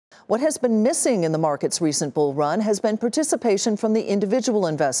What has been missing in the market's recent bull run has been participation from the individual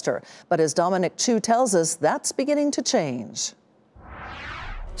investor. But as Dominic Chu tells us, that's beginning to change.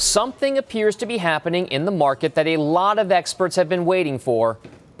 Something appears to be happening in the market that a lot of experts have been waiting for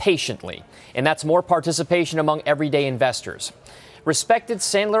patiently, and that's more participation among everyday investors. Respected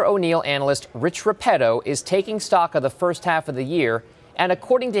Sandler O'Neill analyst Rich Repetto is taking stock of the first half of the year, and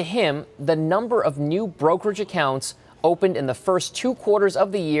according to him, the number of new brokerage accounts opened in the first 2 quarters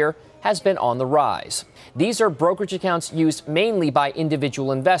of the year has been on the rise. These are brokerage accounts used mainly by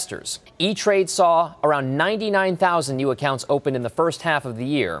individual investors. E-Trade saw around 99,000 new accounts opened in the first half of the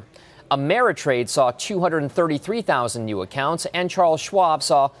year. Ameritrade saw 233,000 new accounts, and Charles Schwab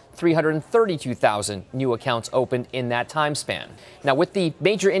saw 332,000 new accounts opened in that time span. Now, with the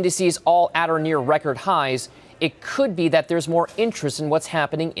major indices all at or near record highs, it could be that there's more interest in what's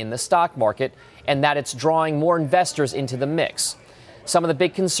happening in the stock market and that it's drawing more investors into the mix. Some of the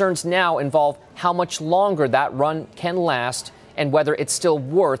big concerns now involve how much longer that run can last and whether it's still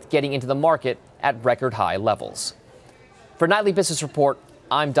worth getting into the market at record high levels. For Nightly Business Report,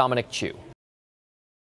 I'm Dominic Chu.